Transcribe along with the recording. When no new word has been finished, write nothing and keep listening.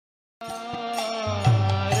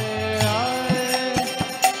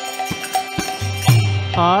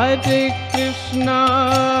Hare Krishna,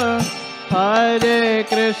 Hare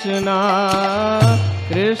Krishna,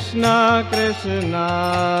 Krishna Krishna,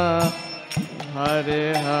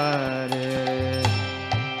 Hare Hare,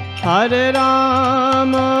 Hare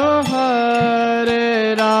Rama,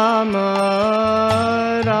 Hare Rama,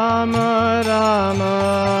 Rama Rama,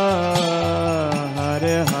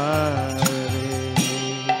 Hare Hare.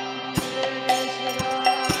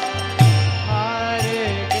 Hare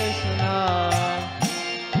Krishna,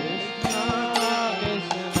 Krishna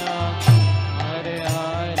Krishna, Hare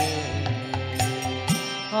Hare,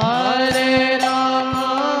 Hare Rama,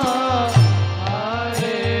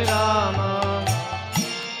 Hare Rama,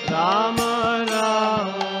 Rama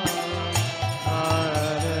Rama,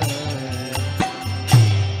 Hare Hare.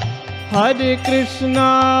 Hare Krishna,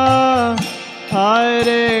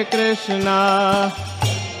 Hare Krishna,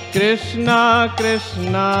 Krishna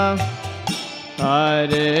Krishna,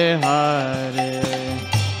 Hare Hare,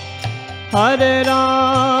 Hare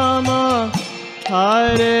Rama,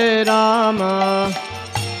 Hare Rama,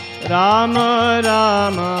 Rama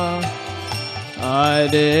Rama,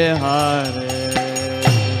 Hare Hare.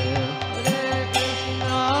 Hare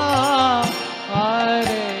Krishna,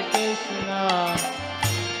 Hare Krishna,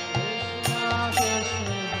 Krishna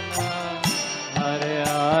Krishna, Hare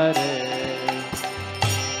Hare,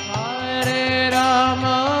 Hare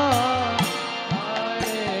Rama,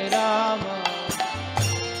 Hare Rama,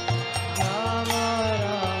 Rama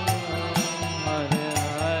Rama, Hare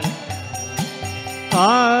Hare.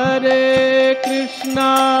 Hare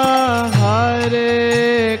Krishna,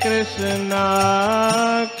 Hare Krishna,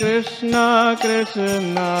 Krishna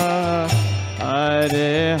Krishna,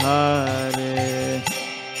 Hare Hare,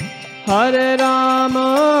 Hare Rama,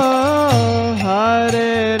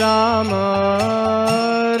 Hare Rama,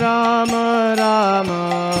 Rama Rama,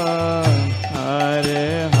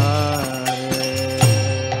 Hare Hare.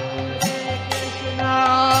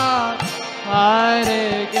 Hare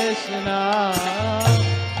Krishna,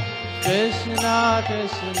 Krishna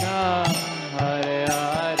Krishna, Hare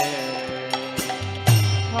Hare,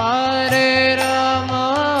 Hare Rama,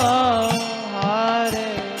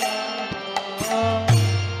 Hare Rama,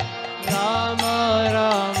 Rama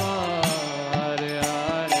Rama, Hare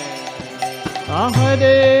Hare.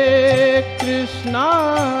 Hare Krishna,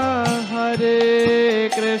 Hare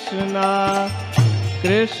Krishna,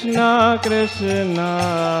 Krishna Krishna,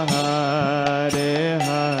 Hare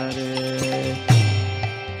Hare,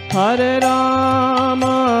 Hare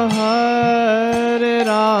Rama, Hare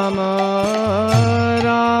Rama,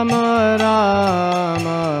 Rama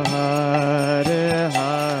Rama, Hare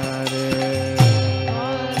Hare.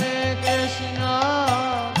 Hare Krishna,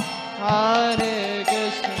 Hare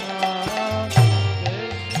Krishna,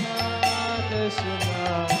 Krishna Krishna,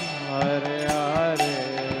 Hare Hare,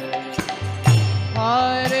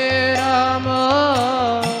 Hare Rama,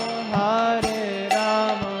 Hare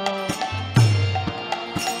Rama,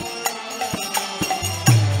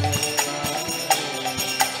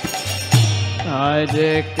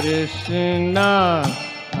 Hare Krishna,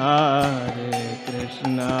 Hare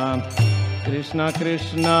Krishna, Krishna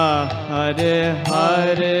Krishna, Hare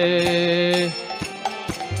Hare,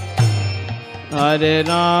 Hare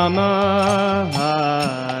Rama,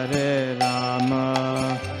 Hare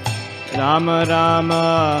Rama, Rama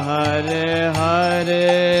Rama, Hare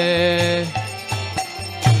Hare,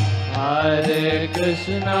 Hare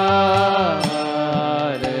Krishna,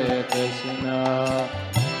 Hare Krishna,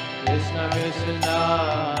 Krishna Krishna,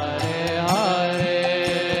 Hare Hare,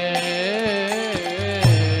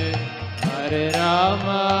 Hare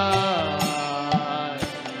Rama,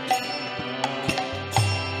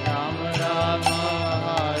 Rama Rama,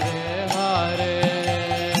 Hare Hare,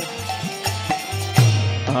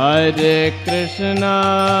 Hare Krishna,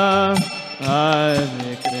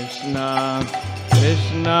 Hare Krishna,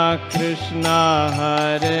 Krishna Krishna,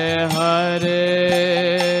 Hare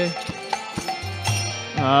Hare,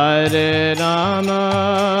 Hare Rama,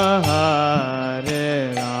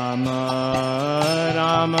 Hare Rama,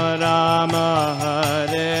 Rama Rama,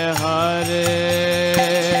 Hare Hare,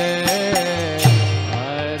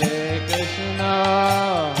 Hare Krishna,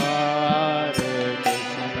 Hare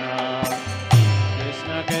Krishna,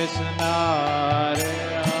 Krishna Krishna,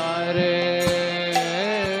 Hare Hare,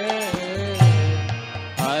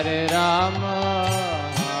 Hare Rama,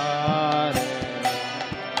 Hare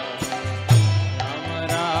Rama,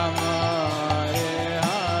 Rama Hare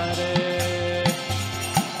Hare,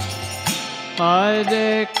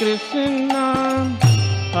 Hare Krishna,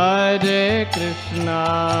 Hare Krishna,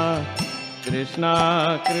 Krishna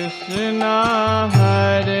Krishna,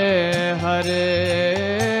 Hare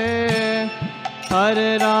Hare,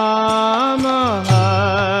 Hare Rama,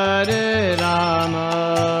 Hare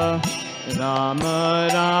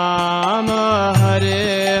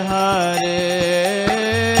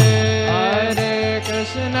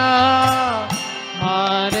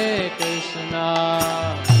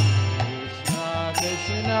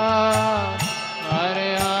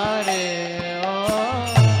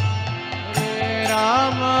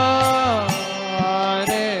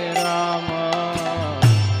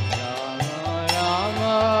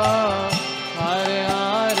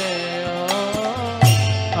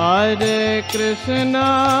Hare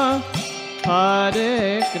Krishna,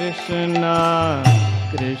 Hare Krishna,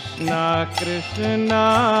 Krishna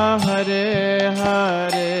Krishna, Hare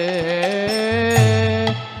Hare,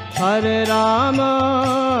 Hare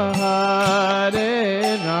Rama,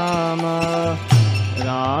 Hare Rama,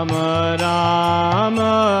 Rama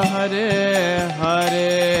Rama, Hare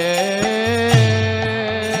Hare.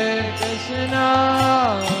 Krishna,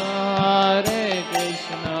 Hare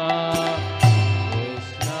Krishna,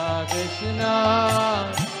 Krishna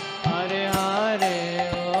Krishna, Hare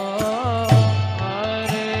Hare,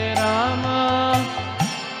 Hare Rama, Hare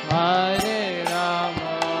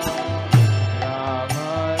Rama, Rama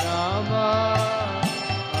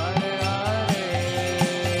Rama,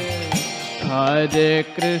 Hare Hare. Hare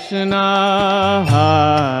Krishna,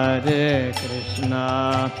 Hare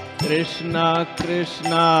Krishna, Krishna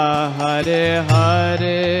Krishna, Hare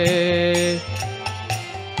Hare,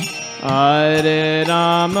 Hare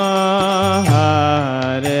Rama,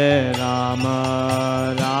 Hare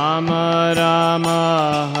Rama, Rama Rama,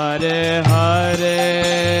 Hare Hare.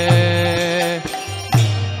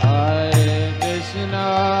 Hare Krishna,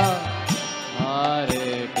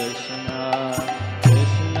 Hare Krishna,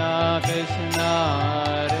 Krishna Krishna,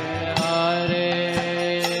 Hare Hare,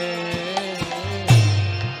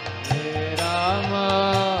 Hare Rama,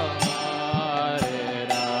 Hare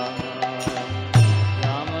Rama,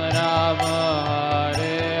 Rama Rama,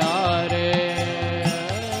 Hare Hare.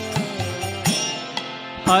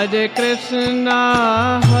 Hare Krishna,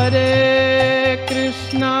 Hare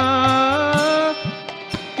Krishna,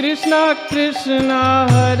 Krishna Krishna,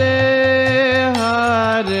 Hare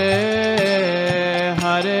Hare,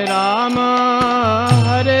 Hare Rama,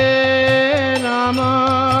 Hare Rama,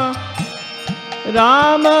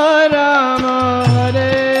 Rama Rama,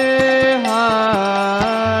 Hare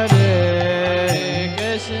Hare.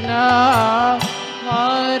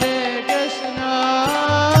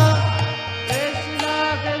 Krishna, Hare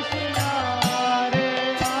Krishna,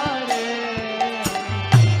 Krishna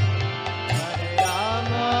Krishna,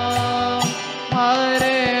 Hare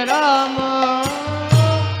Hare, Hare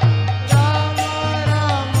Rama, Hare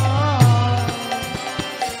Rama,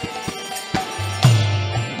 Rama Rama.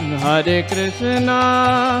 Hare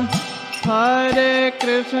Krishna, Hare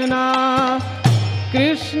Krishna,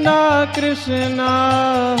 Krishna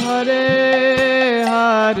Krishna, Hare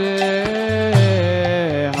Hare,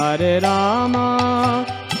 Hare Rama,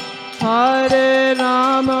 Hare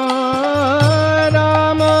Rama,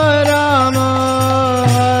 Rama Rama,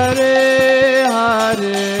 Hare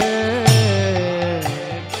Hare.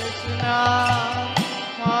 Krishna,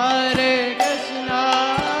 Hare Krishna,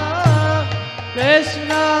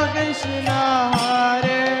 Krishna Krishna,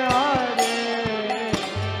 Hare Hare,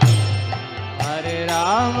 Hare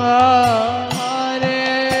Rama, Hare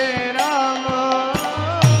Rama,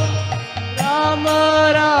 Rama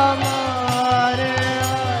Rama, Hare Hare.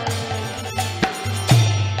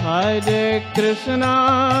 Hare Krishna,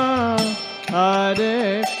 Hare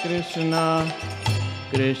Krishna,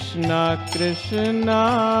 Krishna Krishna,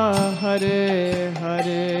 Hare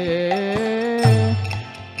Hare,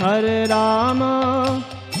 Hare Rama,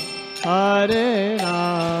 Hare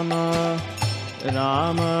Rama,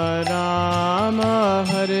 Rama Rama,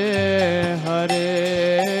 Hare Hare.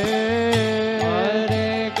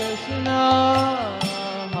 Hare Krishna,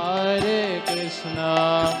 Hare Krishna,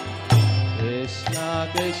 Krishna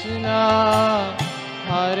Krishna,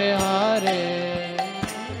 Hare Hare,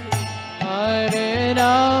 Hare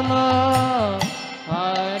Rama,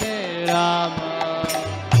 Hare Rama,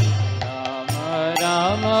 Rama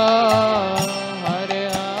Rama, Hare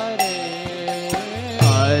Hare.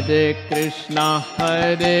 Hare Krishna,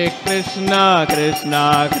 Hare Krishna, Krishna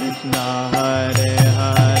Krishna, Hare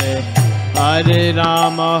Hare, Hare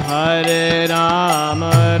Rama, Hare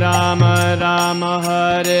Rama, Rama Rama,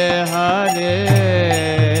 Hare Hare.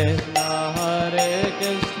 Hare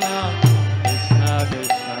Krishna, Krishna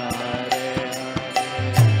Krishna,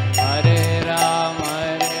 Hare Hare, Hare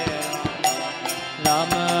Rama,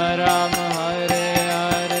 Rama Rama, Hare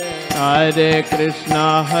Hare. Hare Krishna,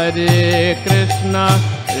 Hare Krishna,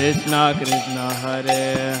 Krishna Krishna,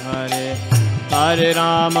 Hare Hare, Hare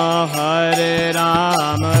Rama, Hare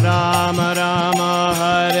Rama, Rama Rama,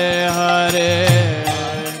 Hare Hare.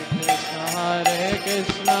 Hare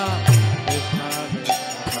Krishna, Krishna Krishna,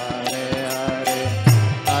 Hare Hare,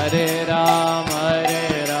 Hare Rama,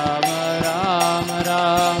 Rama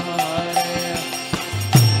Rama,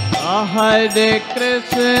 Hare Hare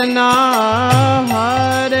Krishna,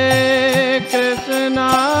 Hare Krishna,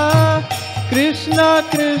 Krishna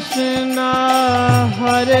Krishna,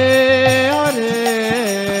 Hare Hare,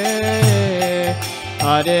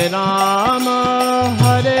 Hare Rama,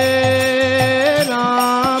 Hare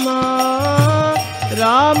Rama,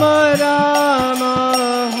 Rama Rama,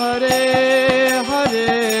 Hare Hare.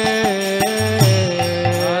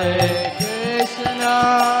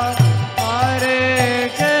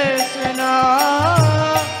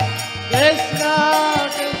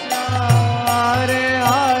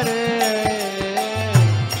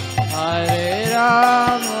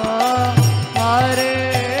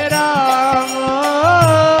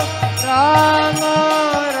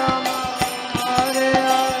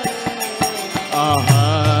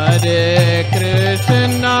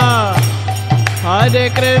 Hare Krishna, Hare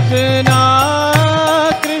Krishna,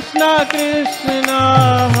 Krishna Krishna,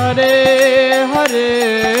 Hare Hare,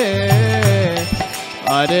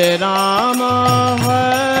 Hare Rama,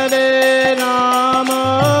 Hare Rama,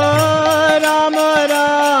 Rama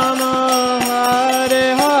Rama, Hare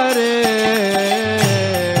Hare.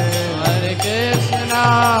 Hare Krishna,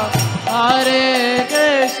 Hare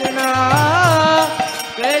Krishna,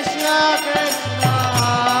 Krishna Krishna,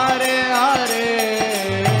 Hare Hare,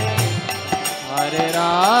 Hare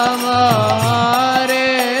Rama, Hare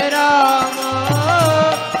Rama,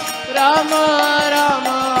 Rama Rama,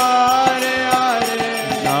 Hare Hare.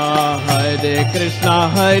 Hare Krishna,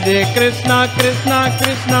 Hare Krishna, Krishna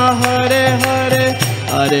Krishna, Hare Hare,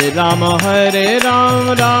 Hare Rama, Hare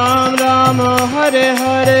Rama, Rama Rama, Hare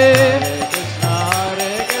Hare.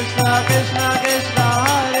 Hare Krishna, Krishna Krishna,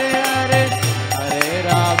 Hare Hare, Hare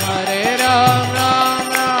Rama, Ram Rama,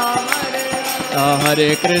 Hare Hare.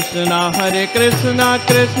 Krishna,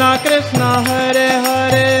 Krishna Krishna, Hare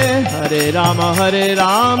Hare, Hare Rama, Ram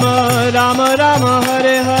Rama,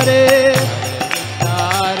 Hare Hare.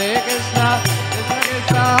 Hare Krishna, Krishna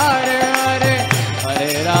Krishna, Hare Hare,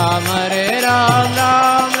 Hare Rama, Ram Rama, Hare Hare. Hare Krishna, Krishna Hare Hare, Hare Rama, Ram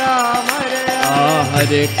Rama, Hare Hare.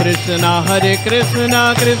 Hare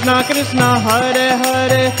Krishna, Krishna Krishna, Hare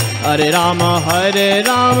Hare, Hare Rama,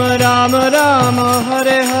 Ram Rama,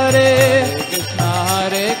 Hare Hare. Krishna,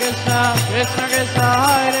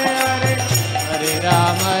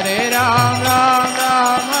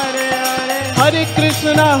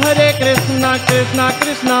 Krishna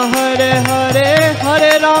Krishna, Hare Hare,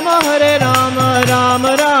 Hare Rama, Ram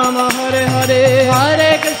Rama, Hare Hare. Hare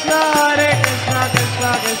Krishna,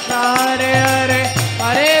 Krishna Krishna, Hare Hare,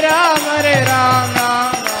 Hare Rama, Ram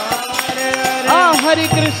Rama, Hare Hare.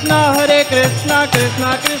 Hare Krishna,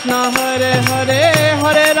 Krishna Krishna, Hare Hare,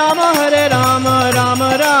 Hare Rama, Ram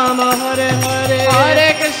Rama, Hare Hare. Hare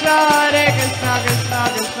Krishna, Krishna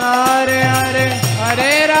Krishna, Hare Hare, Hare Rama, Ram Rama, Hare Hare. Hare Krishna, Krishna Krishna, Hare Hare,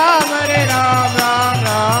 Hare Rama, Ram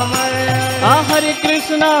Rama, Hare Hare.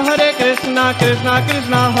 Hare Krishna, Krishna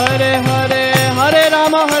Krishna, Hare Hare, Hare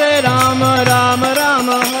Rama, Ram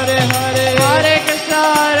Rama, Hare Hare. Hare Krishna,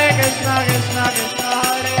 Krishna Krishna,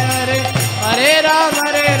 Hare Hare, Hare Rama,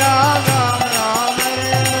 Ram Rama, Hare Hare.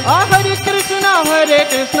 Hare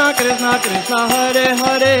Krishna, Krishna Hare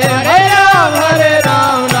Hare, Hare Rama,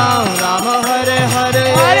 Ram Rama, Hare Hare.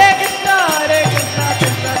 Hare Krishna,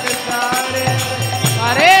 Krishna Krishna, Hare Hare,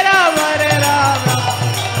 Hare Rama, Ram.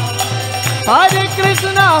 Hare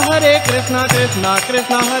Krishna,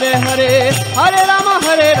 Krishna Hare Hare, Hare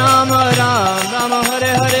Rama, Ram Rama,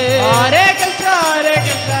 Hare Hare. Hare Krishna,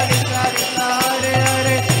 Krishna Hare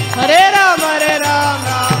Hare, Hare Rama, Ram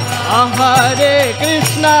Rama. Hare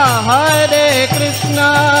Krishna,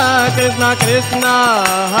 Krishna Krishna,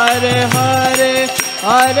 Hare Hare,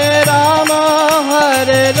 Hare Rama,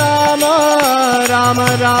 Rama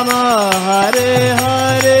Rama, Hare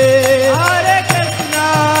Hare. Hare Krishna,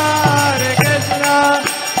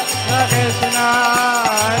 Krishna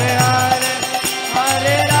Hare Hare,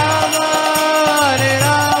 Hare Rama,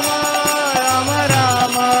 Rama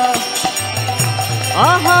Rama.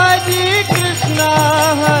 Hare Krishna,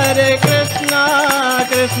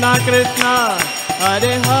 Krishna Krishna,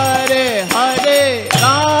 Hare Hare,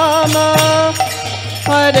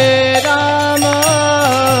 Hare Rama,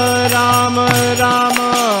 Rama Rama,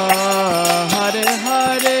 Hare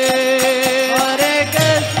Hare. Hare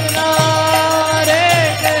Krishna,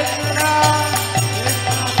 Krishna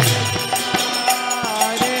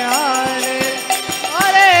Hare Hare,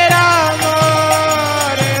 Hare Rama,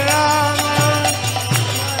 Hare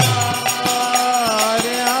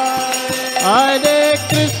Hare. Hare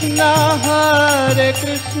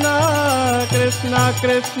Krishna, Krishna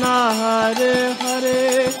Krishna, Hare Hare,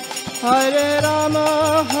 Hare Rama,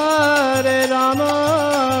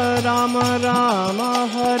 Rama Rama,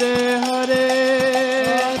 Hare Hare.